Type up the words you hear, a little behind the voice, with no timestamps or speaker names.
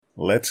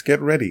Let's get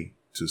ready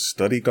to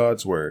study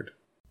God's Word.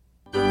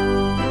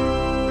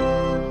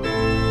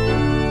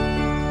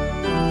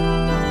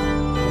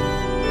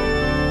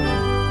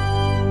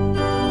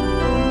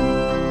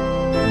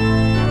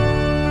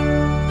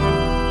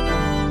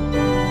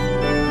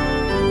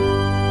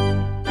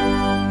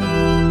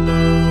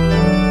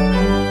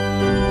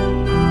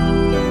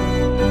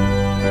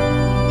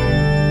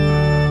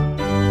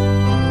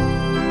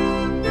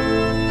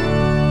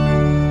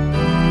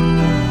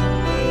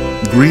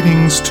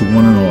 Greetings to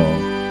one and all.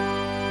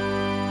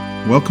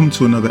 Welcome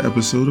to another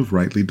episode of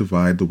Rightly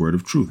Divide the Word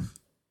of Truth.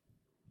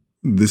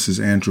 This is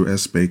Andrew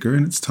S. Baker,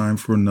 and it's time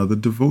for another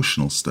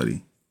devotional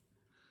study.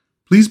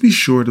 Please be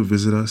sure to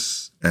visit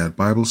us at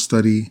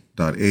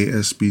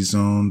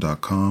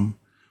biblestudy.asbzone.com,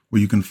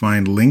 where you can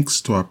find links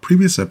to our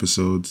previous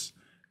episodes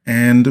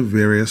and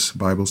various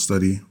Bible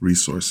study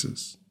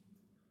resources.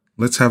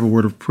 Let's have a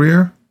word of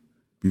prayer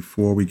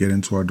before we get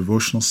into our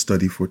devotional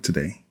study for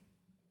today.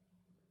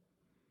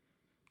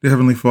 Dear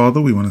Heavenly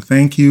Father, we want to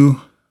thank you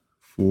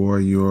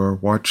for your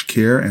watch,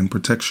 care, and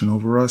protection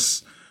over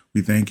us.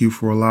 We thank you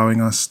for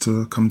allowing us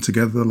to come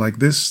together like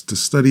this to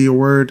study your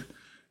word,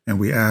 and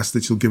we ask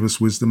that you'll give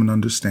us wisdom and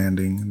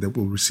understanding, that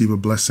we'll receive a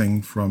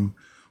blessing from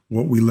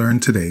what we learn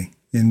today.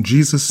 In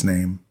Jesus'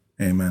 name,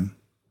 amen.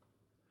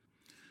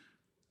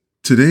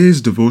 Today's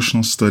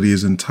devotional study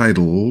is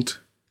entitled,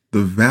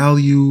 The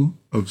Value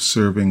of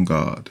Serving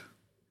God.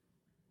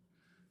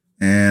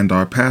 And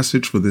our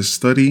passage for this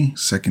study,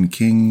 2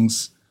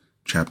 Kings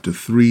chapter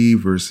 3,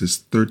 verses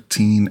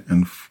 13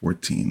 and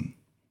 14.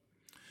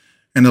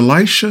 And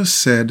Elisha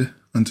said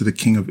unto the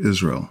king of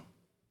Israel,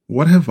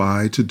 What have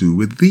I to do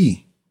with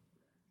thee?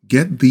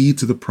 Get thee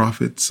to the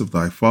prophets of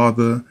thy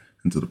father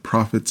and to the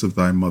prophets of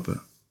thy mother.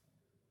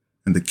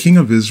 And the king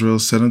of Israel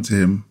said unto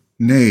him,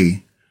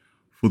 Nay,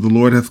 for the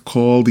Lord hath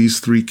called these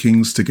 3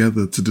 kings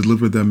together to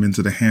deliver them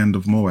into the hand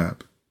of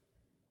Moab.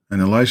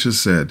 And Elisha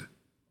said,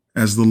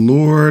 As the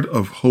Lord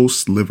of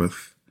hosts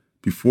liveth,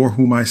 before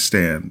whom I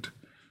stand,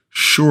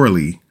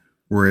 surely,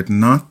 were it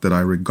not that I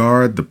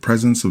regard the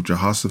presence of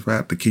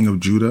Jehoshaphat, the king of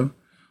Judah,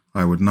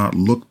 I would not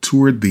look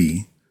toward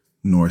thee,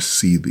 nor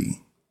see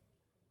thee.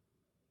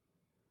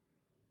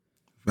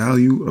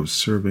 Value of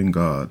serving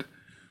God.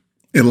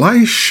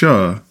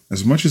 Elisha,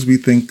 as much as we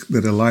think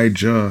that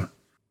Elijah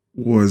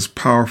was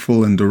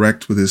powerful and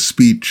direct with his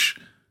speech,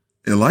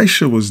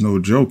 Elisha was no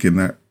joke in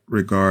that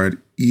regard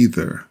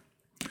either.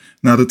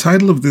 Now, the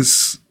title of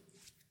this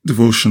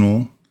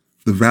devotional,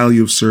 The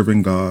Value of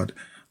Serving God,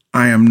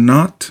 I am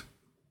not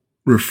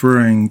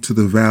referring to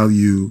the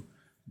value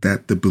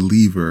that the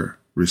believer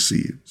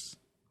receives.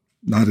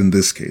 Not in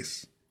this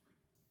case.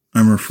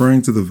 I'm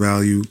referring to the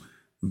value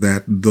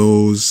that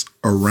those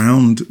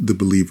around the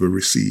believer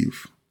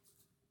receive.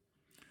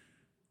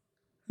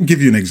 I'll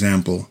give you an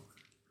example.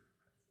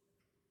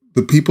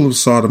 The people of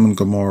Sodom and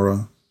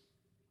Gomorrah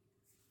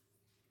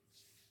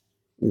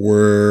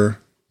were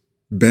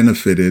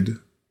benefited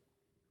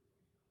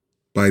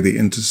by the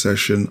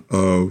intercession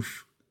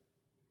of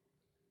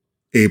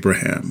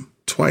Abraham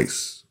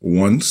twice.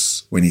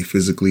 Once when he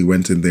physically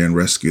went in there and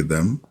rescued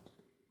them,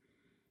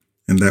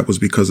 and that was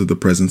because of the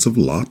presence of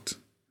Lot.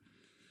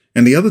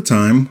 And the other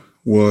time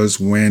was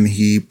when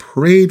he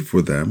prayed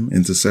for them,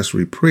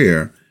 intercessory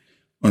prayer.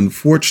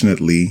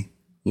 Unfortunately,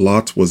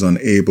 Lot was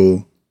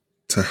unable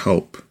to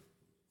help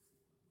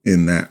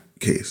in that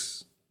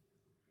case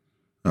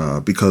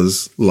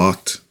because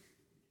Lot,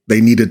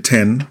 they needed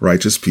 10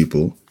 righteous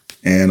people,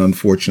 and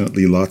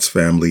unfortunately Lot's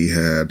family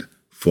had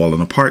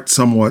fallen apart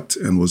somewhat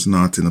and was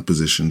not in a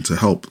position to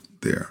help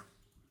there.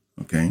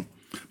 Okay.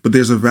 But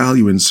there's a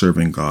value in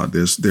serving God.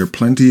 There are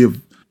plenty of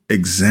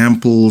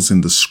examples in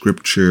the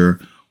scripture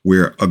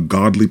where a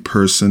godly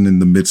person in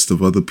the midst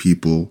of other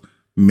people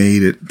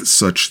made it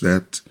such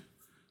that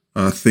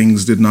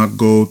things did not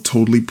go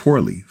totally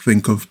poorly.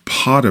 Think of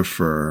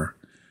Potiphar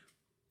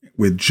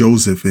with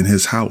Joseph in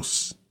his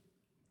house.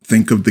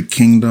 Think of the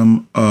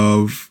kingdom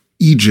of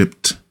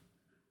Egypt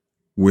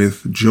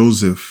with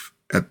Joseph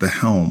at the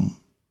helm.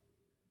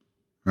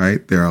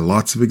 Right? There are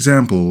lots of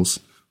examples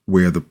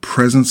where the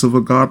presence of a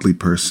godly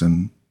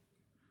person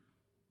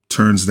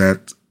turns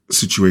that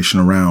situation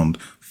around.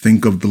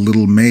 Think of the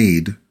little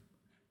maid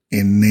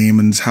in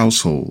Naaman's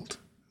household.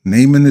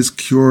 Naaman is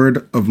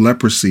cured of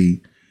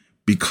leprosy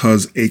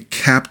because a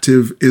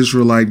captive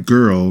Israelite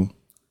girl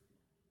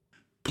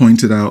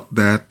pointed out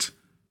that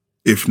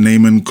if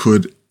Naaman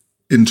could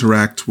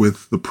interact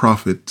with the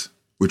prophet,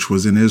 which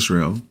was in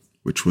Israel,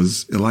 which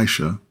was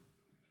Elisha,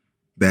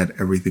 that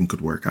everything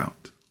could work out.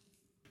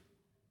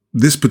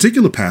 This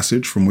particular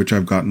passage from which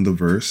I've gotten the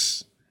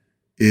verse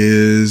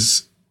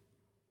is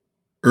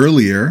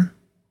earlier.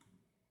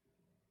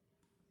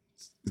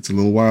 It's a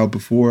little while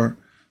before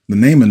the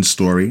Naaman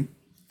story.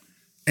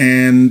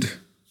 And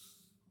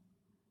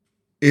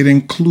it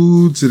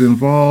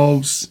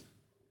involves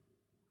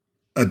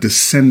a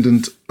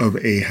descendant of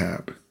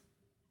Ahab.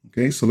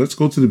 Okay, so let's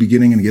go to the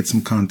beginning and get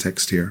some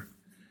context here.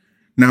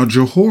 Now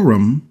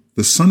Jehoram,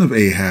 the son of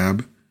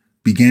Ahab,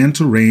 began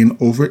to reign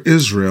over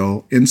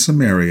Israel in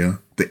Samaria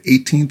the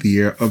 18th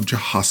year of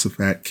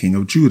Jehoshaphat, king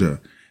of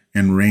Judah,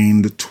 and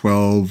reigned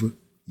 12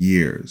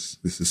 years.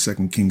 This is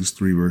 2 Kings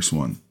 3, verse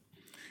 1.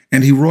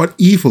 And he wrought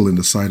evil in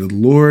the sight of the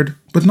Lord,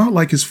 but not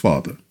like his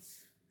father,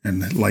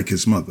 and like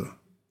his mother.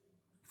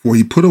 For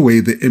he put away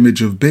the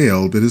image of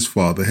Baal that his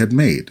father had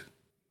made.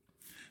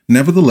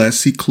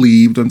 Nevertheless, he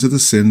cleaved unto the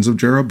sins of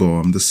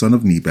Jeroboam, the son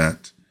of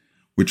Nebat,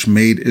 which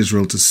made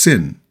Israel to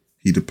sin.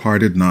 He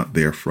departed not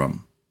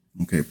therefrom.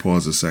 Okay,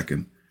 pause a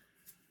second.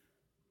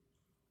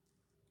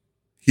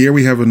 Here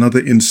we have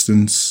another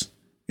instance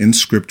in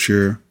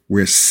Scripture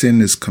where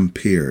sin is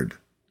compared,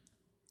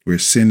 where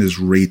sin is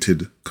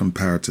rated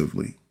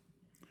comparatively.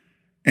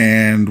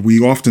 And we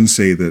often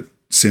say that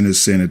sin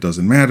is sin, it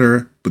doesn't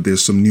matter, but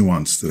there's some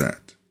nuance to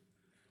that.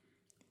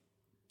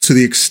 To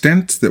the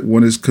extent that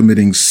one is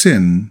committing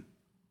sin,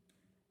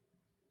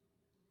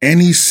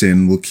 any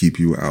sin will keep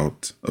you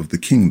out of the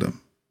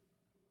kingdom.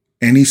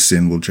 Any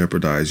sin will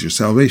jeopardize your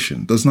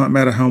salvation. Does not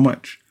matter how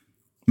much.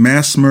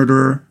 Mass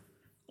murder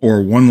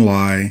or one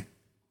lie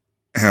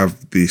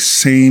have the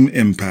same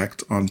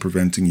impact on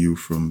preventing you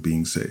from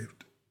being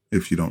saved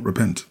if you don't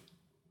repent.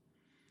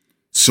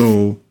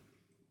 So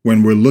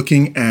when we're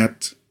looking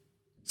at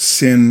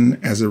sin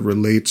as it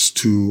relates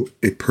to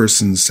a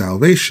person's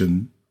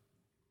salvation,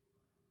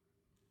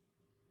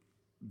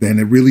 then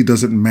it really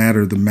doesn't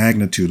matter the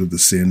magnitude of the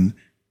sin.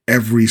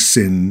 Every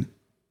sin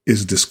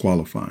is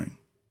disqualifying.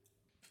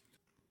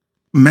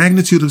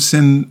 Magnitude of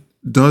sin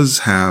does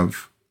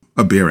have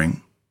a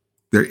bearing.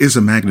 There is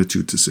a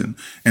magnitude to sin.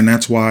 And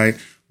that's why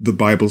the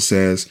Bible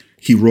says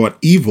he wrought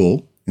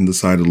evil in the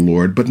sight of the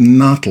Lord, but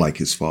not like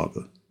his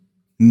father,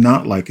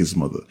 not like his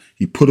mother.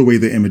 He put away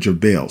the image of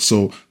Baal.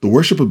 So the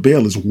worship of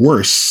Baal is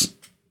worse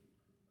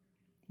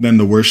than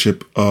the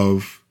worship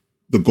of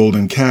the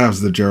golden calves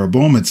that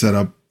Jeroboam had set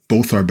up.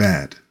 Both are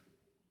bad,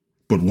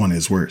 but one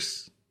is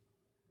worse.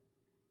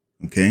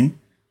 Okay?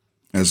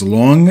 As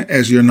long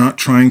as you're not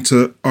trying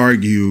to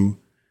argue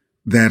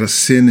that a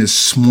sin is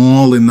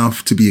small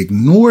enough to be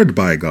ignored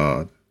by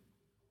God,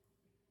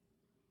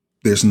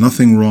 there's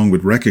nothing wrong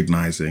with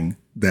recognizing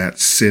that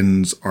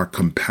sins are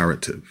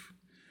comparative,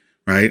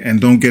 right?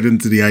 And don't get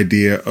into the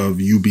idea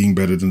of you being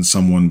better than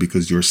someone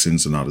because your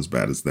sins are not as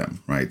bad as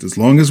them, right? As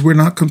long as we're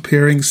not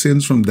comparing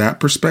sins from that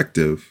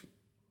perspective,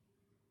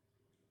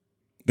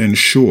 then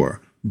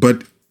sure.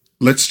 But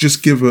let's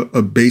just give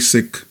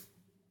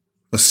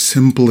a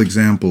simple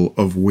example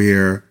of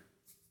where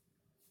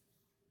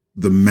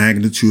the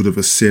magnitude of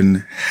a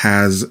sin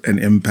has an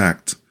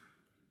impact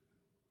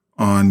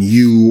on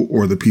you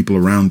or the people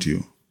around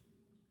you.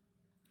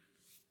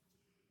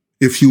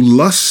 If you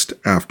lust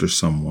after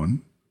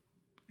someone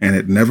and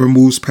it never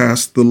moves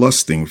past the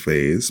lusting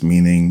phase,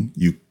 meaning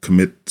you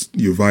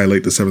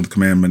violate the seventh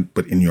commandment,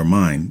 but in your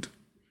mind,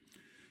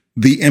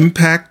 the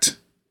impact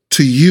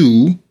to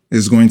you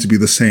is going to be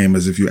the same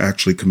as if you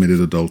actually committed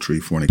adultery,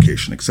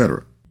 fornication,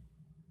 etc.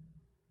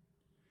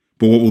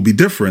 But what will be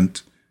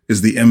different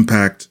is the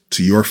impact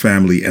to your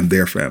family and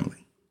their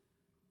family,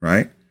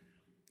 right?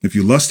 If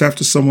you lust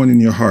after someone in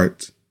your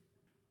heart,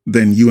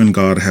 then you and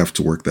God have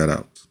to work that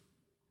out.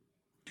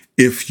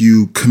 If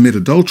you commit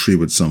adultery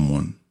with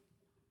someone,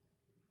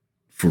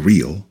 for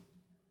real,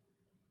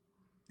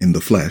 in the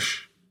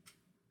flesh,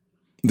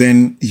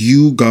 then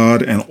you,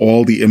 God, and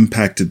all the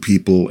impacted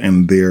people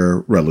and their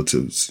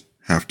relatives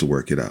have to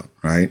work it out,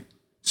 right?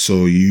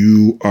 So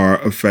you are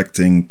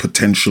affecting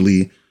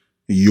potentially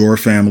your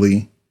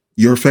family.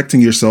 You're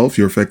affecting yourself.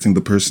 You're affecting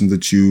the person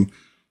that you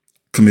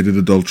committed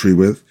adultery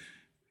with.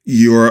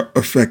 You're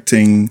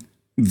affecting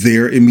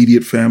their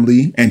immediate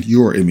family and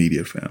your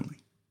immediate family.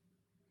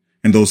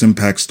 And those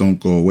impacts don't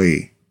go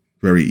away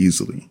very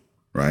easily,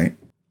 right?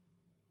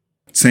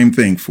 Same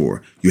thing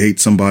for you hate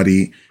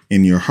somebody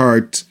in your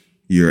heart.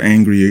 You're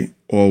angry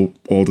all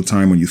the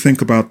time when you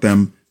think about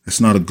them.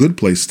 It's not a good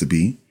place to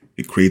be.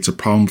 It creates a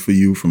problem for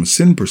you from a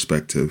sin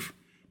perspective,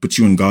 but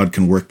you and God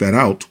can work that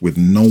out with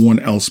no one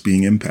else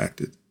being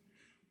impacted.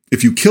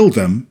 If you kill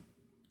them,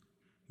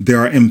 there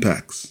are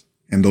impacts,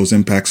 and those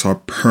impacts are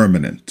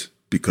permanent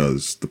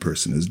because the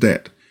person is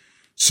dead.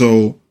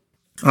 So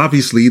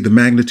obviously, the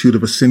magnitude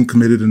of a sin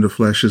committed in the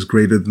flesh is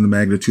greater than the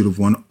magnitude of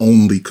one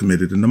only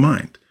committed in the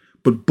mind,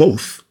 but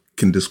both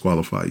can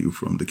disqualify you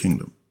from the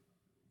kingdom.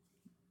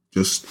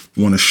 Just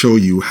want to show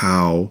you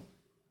how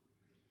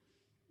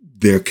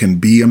there can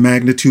be a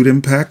magnitude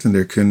impact and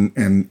it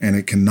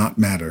cannot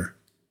matter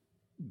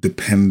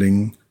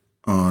depending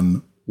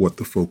on what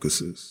the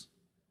focus is.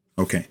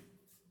 Okay.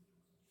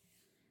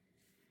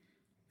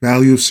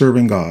 Value of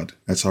serving God.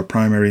 That's our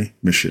primary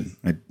mission.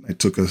 I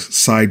took a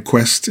side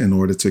quest in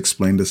order to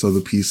explain this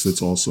other piece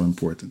that's also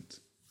important.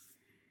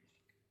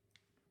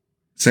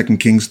 2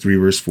 Kings 3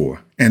 verse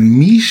 4.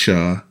 And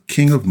Mesha,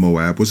 king of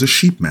Moab, was a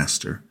sheep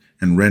master,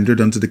 and rendered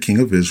unto the king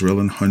of Israel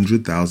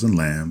 100,000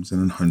 lambs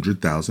and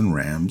 100,000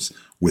 rams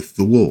with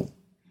the wool.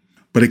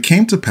 But it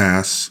came to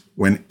pass,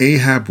 when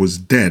Ahab was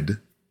dead,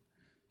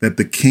 that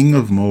the king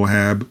of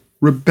Moab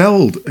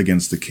rebelled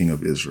against the king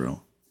of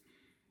Israel.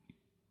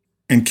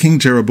 And King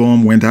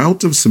Jeroboam went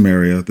out of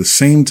Samaria the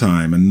same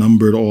time and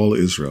numbered all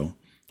Israel,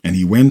 And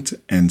he went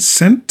and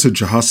sent to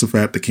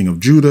Jehoshaphat the king of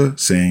Judah,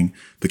 saying,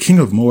 The king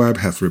of Moab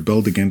hath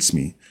rebelled against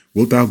me.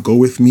 Wilt thou go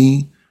with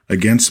me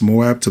against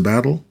Moab to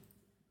battle?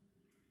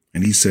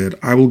 And he said,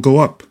 I will go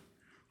up.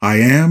 I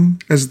am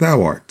as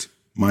thou art,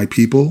 my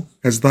people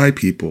as thy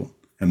people,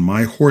 and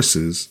my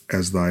horses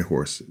as thy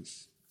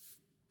horses.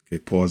 Okay,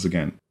 pause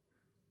again.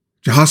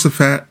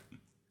 Jehoshaphat,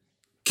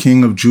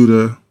 king of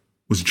Judah,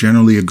 was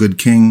generally a good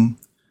king.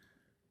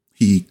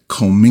 He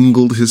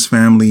commingled his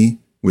family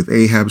with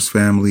Ahab's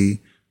family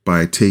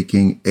by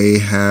taking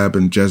Ahab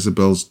and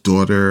Jezebel's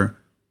daughter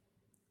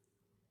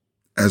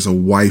as a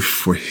wife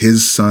for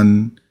his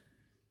son.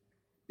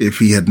 If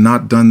he had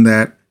not done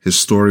that, his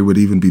story would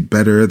even be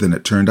better than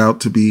it turned out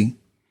to be.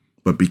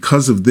 But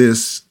because of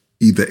this,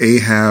 either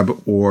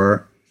Ahab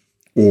or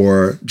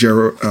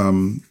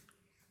Jehoram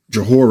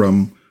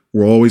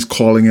were always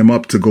calling him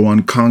up to go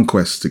on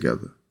conquests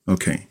together.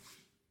 Okay,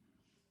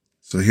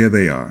 so here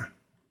they are.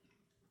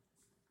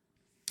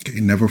 Okay,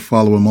 never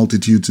follow a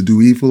multitude to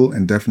do evil,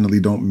 and definitely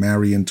don't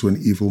marry into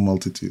an evil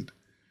multitude.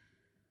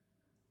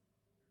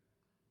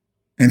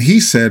 And he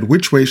said,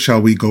 which way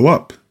shall we go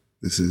up?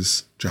 This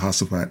is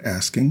Jehoshaphat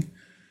asking.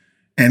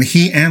 And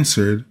he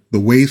answered, the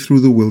way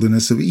through the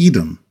wilderness of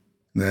Edom.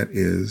 That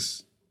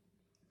is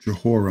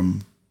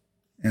Jehoram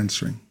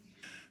answering.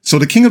 So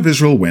the king of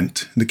Israel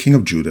went, and the king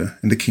of Judah,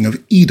 and the king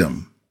of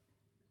Edom.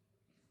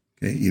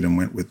 Okay, Edom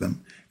went with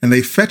them. And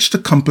they fetched a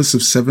compass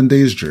of 7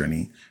 days'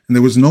 journey, and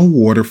there was no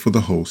water for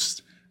the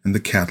host and the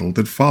cattle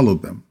that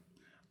followed them.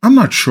 I'm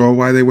not sure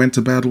why they went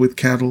to battle with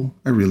cattle.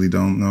 I really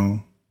don't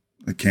know.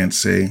 I can't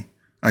say.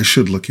 I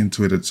should look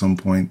into it at some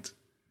point.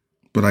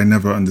 But I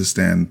never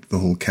understand the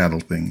whole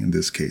cattle thing in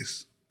this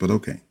case. But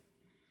okay.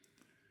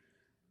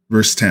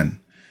 Verse 10.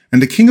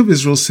 And the king of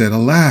Israel said,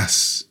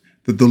 Alas,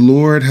 that the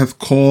Lord hath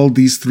called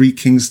these 3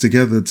 kings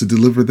together to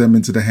deliver them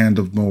into the hand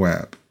of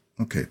Moab.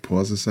 Okay,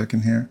 pause a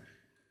second here.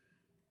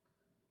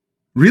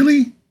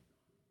 Really?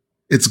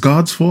 It's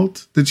God's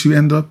fault that you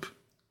end up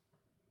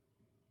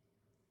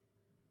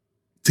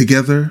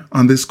together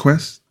on this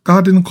quest?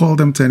 God didn't call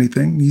them to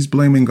anything. He's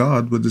blaming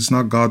God, but it's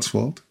not God's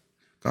fault.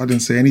 God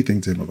didn't say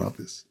anything to him about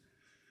this.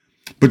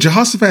 But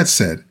Jehoshaphat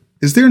said,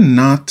 Is there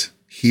not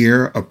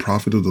here a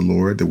prophet of the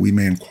Lord, that we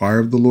may inquire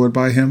of the Lord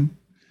by him?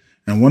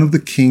 And one of the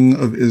king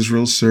of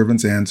Israel's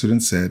servants answered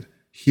and said,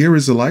 Here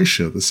is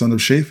Elisha, the son of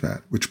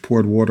Shaphat, which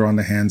poured water on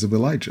the hands of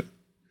Elijah.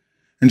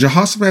 And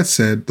Jehoshaphat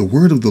said, The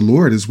word of the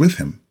Lord is with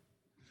him.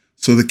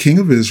 So the king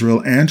of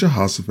Israel and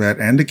Jehoshaphat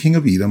and the king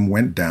of Edom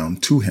went down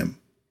to him.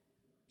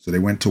 So they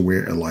went to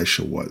where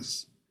Elisha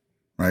was.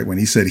 Right? When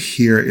he said,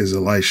 Here is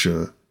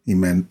Elisha, he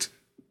meant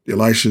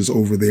Elisha's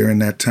over there in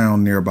that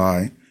town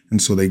nearby.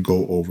 And so they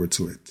go over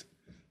to it.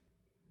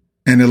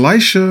 And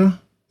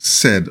Elisha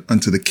said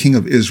unto the king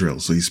of Israel,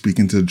 so he's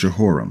speaking to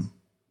Jehoram,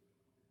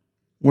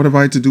 What have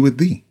I to do with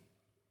thee?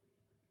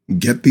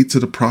 Get thee to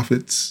the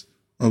prophets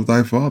of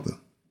thy father,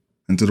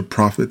 and to the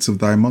prophets of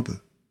thy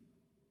mother.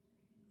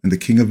 And the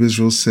king of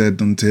Israel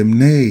said unto him,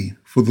 Nay,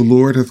 for the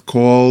Lord hath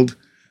called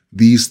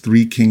these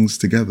 3 kings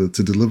together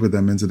to deliver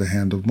them into the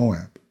hand of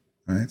Moab.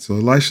 All right? So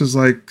Elisha's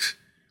like,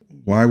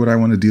 why would I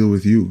want to deal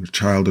with you, a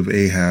child of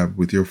Ahab,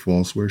 with your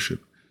false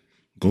worship?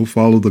 Go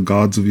follow the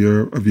gods of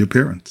your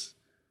parents.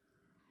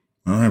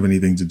 I don't have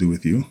anything to do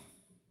with you.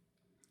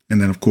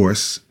 And then, of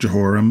course,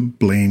 Jehoram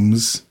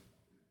blames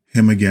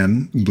him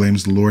again,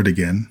 blames the Lord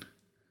again.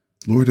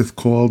 The Lord hath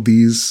called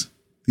these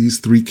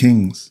 3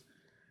 kings.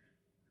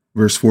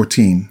 Verse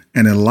 14,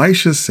 And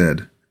Elisha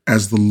said,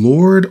 As the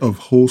Lord of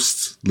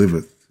hosts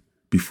liveth,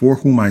 before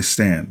whom I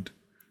stand,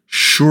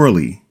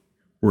 surely,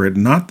 were it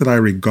not that I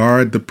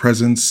regard the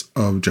presence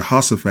of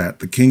Jehoshaphat,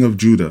 the king of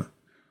Judah,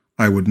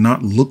 I would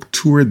not look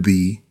toward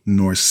thee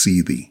nor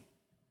see thee.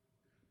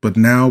 But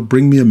now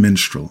bring me a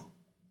minstrel.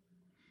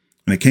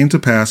 And it came to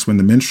pass when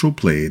the minstrel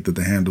played that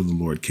the hand of the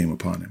Lord came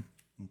upon him.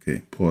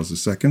 Okay, pause a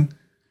second.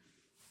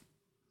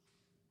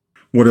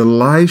 What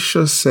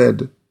Elisha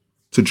said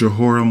to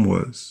Jehoram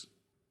was,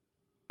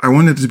 I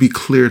wanted to be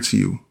clear to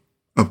you,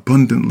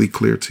 abundantly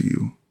clear to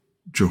you,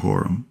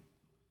 Jehoram.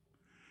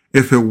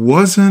 If it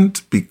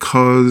wasn't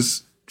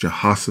because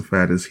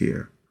Jehoshaphat is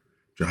here,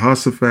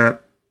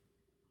 Jehoshaphat,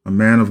 a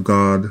man of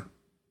God,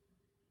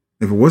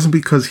 if it wasn't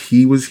because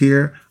he was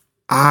here,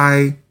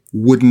 I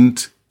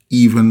wouldn't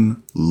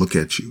even look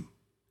at you.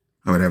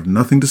 I would have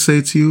nothing to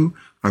say to you.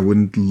 I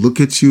wouldn't look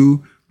at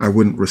you. I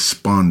wouldn't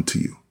respond to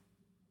you.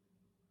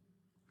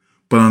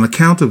 But on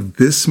account of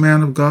this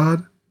man of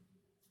God,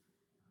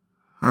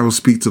 I will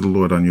speak to the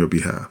Lord on your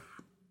behalf.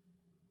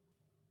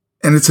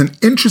 And it's an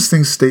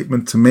interesting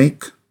statement to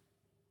make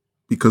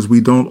because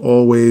we don't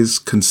always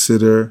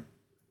consider,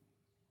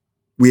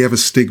 we have a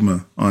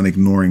stigma on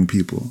ignoring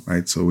people,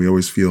 right? So we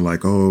always feel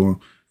like, oh,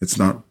 it's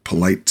not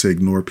polite to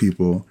ignore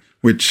people,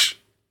 which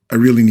I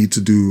really need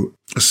to do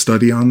a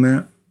study on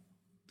that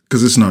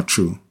because it's not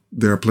true.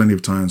 There are plenty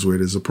of times where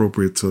it is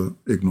appropriate to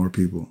ignore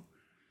people.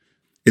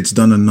 It's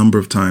done a number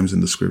of times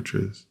in the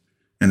scriptures,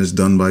 and it's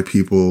done by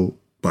people,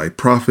 by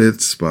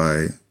prophets,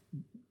 by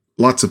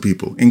lots of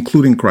people,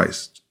 including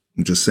Christ.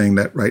 I'm just saying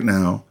that right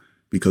now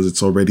because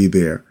it's already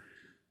there.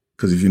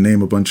 Because if you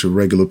name a bunch of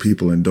regular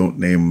people and don't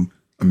name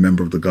a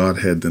member of the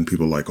Godhead, then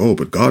people are like, oh,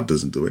 but God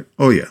doesn't do it.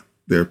 Oh, yeah.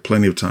 There are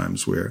plenty of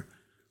times where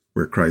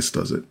Christ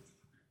does it.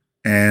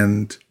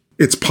 And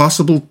it's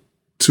possible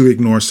to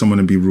ignore someone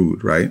and be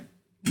rude, right?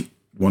 I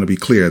want to be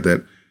clear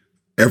that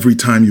every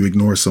time you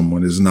ignore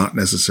someone is not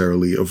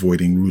necessarily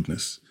avoiding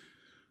rudeness.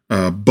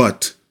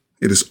 But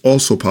it is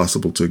also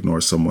possible to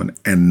ignore someone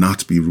and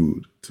not be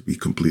rude, to be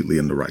completely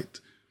in the right.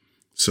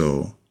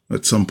 So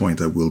at some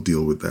point I will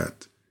deal with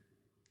that.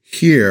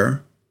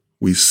 Here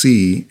we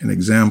see an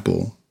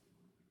example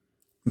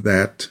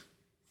that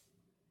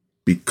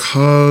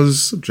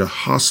because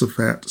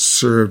Jehoshaphat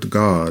served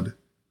God,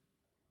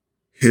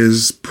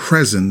 his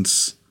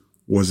presence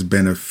was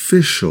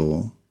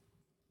beneficial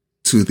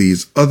to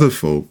these other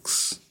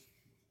folks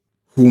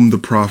whom the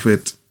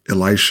prophet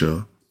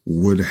Elisha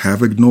would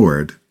have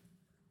ignored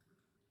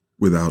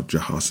without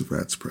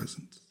Jehoshaphat's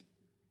presence.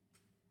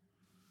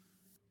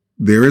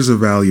 There is a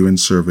value in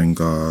serving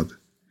God,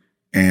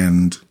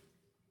 and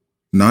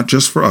not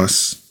just for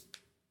us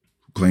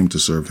who claim to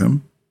serve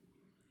him,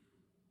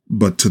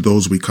 but to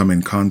those we come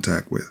in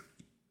contact with.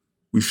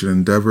 We should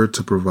endeavor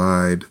to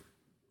provide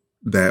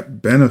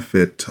that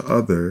benefit to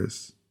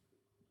others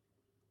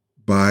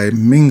by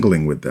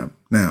mingling with them.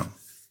 Now,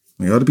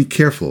 we ought to be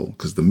careful,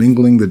 because the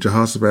mingling that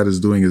Jehoshaphat is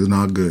doing is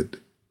not good.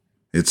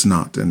 It's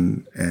not.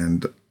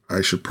 And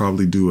I should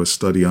probably do a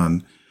study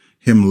on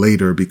him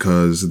later,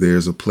 because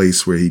there's a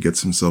place where he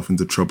gets himself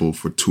into trouble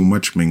for too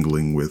much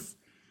mingling with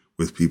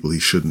people he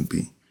shouldn't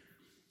be.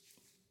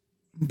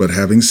 But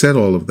having said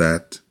all of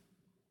that,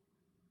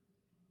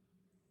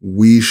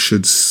 we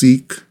should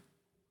seek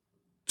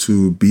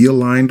to be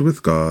aligned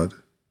with God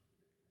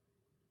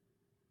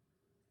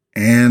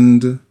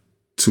and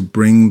to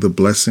bring the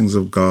blessings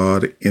of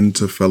God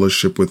into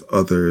fellowship with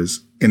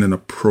others in an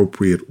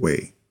appropriate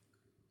way.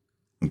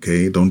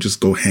 Okay? Don't just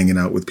go hanging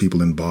out with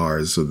people in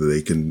bars so that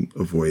they can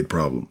avoid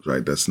problems,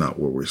 right? That's not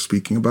what we're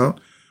speaking about.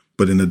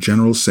 But in a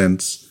general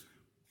sense,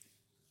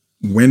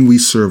 when we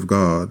serve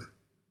God,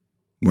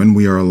 when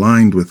we are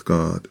aligned with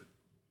God,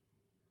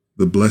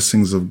 the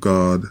blessings of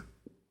God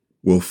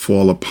will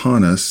fall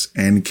upon us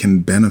and can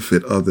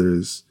benefit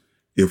others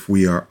if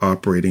we are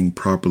operating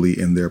properly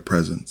in their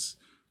presence.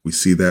 We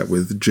see that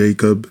with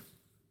Jacob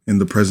in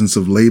the presence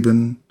of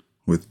Laban,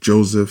 with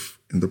Joseph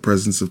in the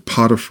presence of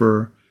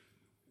Potiphar,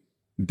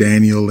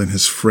 Daniel and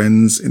his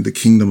friends in the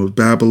kingdom of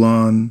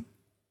Babylon,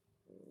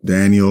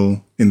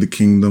 Daniel in the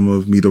kingdom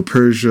of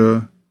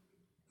Medo-Persia.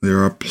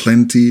 There are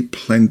plenty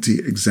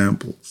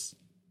examples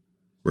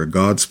where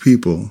God's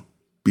people,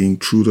 being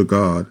true to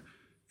God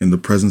in the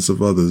presence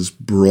of others,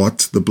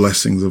 brought the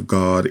blessings of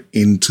God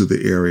into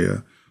the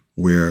area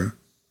where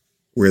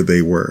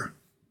they were.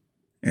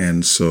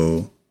 And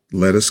so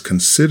let us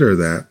consider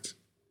that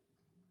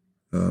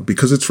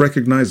because it's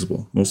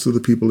recognizable. Most of the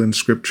people in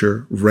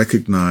Scripture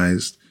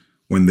recognized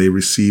when they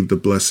received the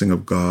blessing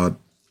of God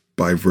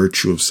by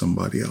virtue of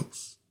somebody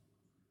else.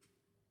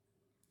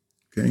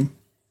 Okay?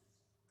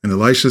 And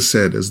Elisha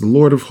said, as the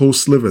Lord of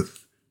hosts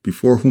liveth,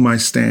 before whom I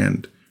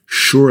stand,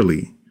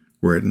 surely,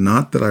 were it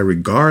not that I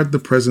regard the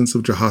presence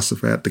of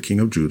Jehoshaphat, the king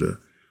of Judah,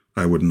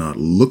 I would not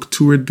look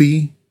toward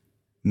thee,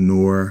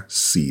 nor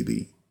see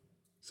thee.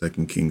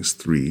 2 Kings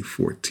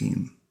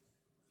 3:14.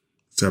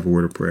 Let's have a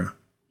word of prayer.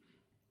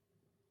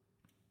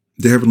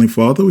 Dear Heavenly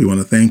Father, we want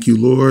to thank you,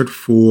 Lord,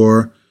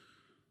 for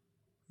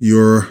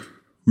your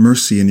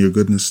mercy and your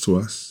goodness to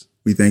us.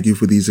 We thank you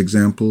for these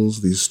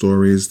examples, these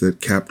stories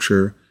that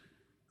capture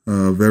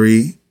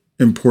very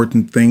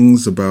important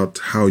things about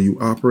how you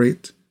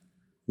operate.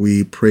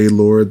 We pray,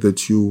 Lord,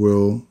 that you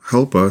will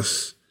help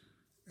us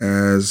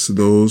as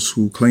those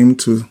who claim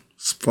to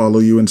follow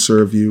you and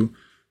serve you,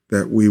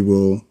 that we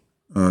will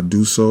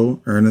do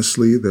so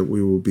earnestly, that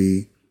we will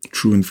be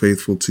true and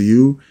faithful to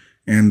you,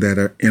 and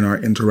that in our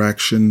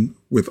interaction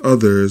with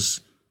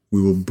others,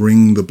 we will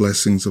bring the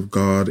blessings of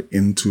God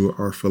into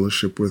our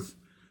fellowship with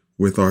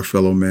our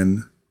fellow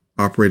men,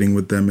 operating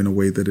with them in a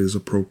way that is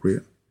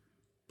appropriate.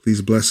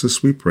 Please bless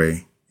us, we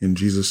pray. In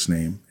Jesus'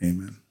 name,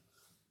 amen.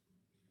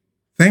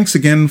 Thanks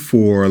again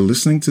for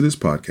listening to this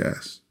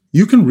podcast.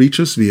 You can reach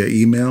us via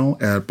email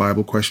at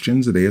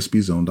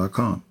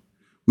BibleQuestions@ASBZone.com.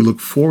 We look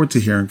forward to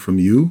hearing from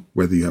you,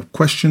 whether you have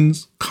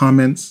questions,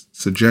 comments,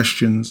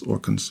 suggestions, or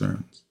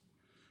concerns.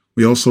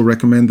 We also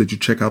recommend that you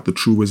check out the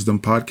True Wisdom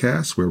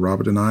podcast, where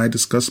Robert and I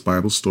discuss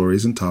Bible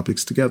stories and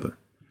topics together.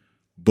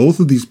 Both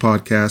of these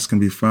podcasts can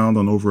be found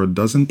on over a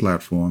dozen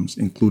platforms,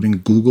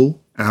 including Google,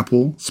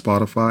 Apple,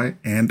 Spotify,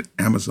 and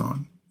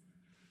Amazon.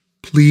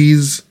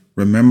 Please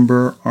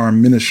remember our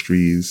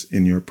ministries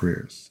in your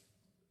prayers.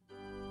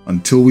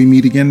 Until we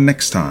meet again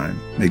next time,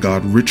 may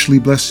God richly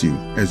bless you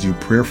as you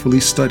prayerfully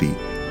study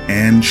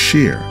and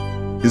share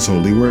His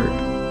holy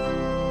word.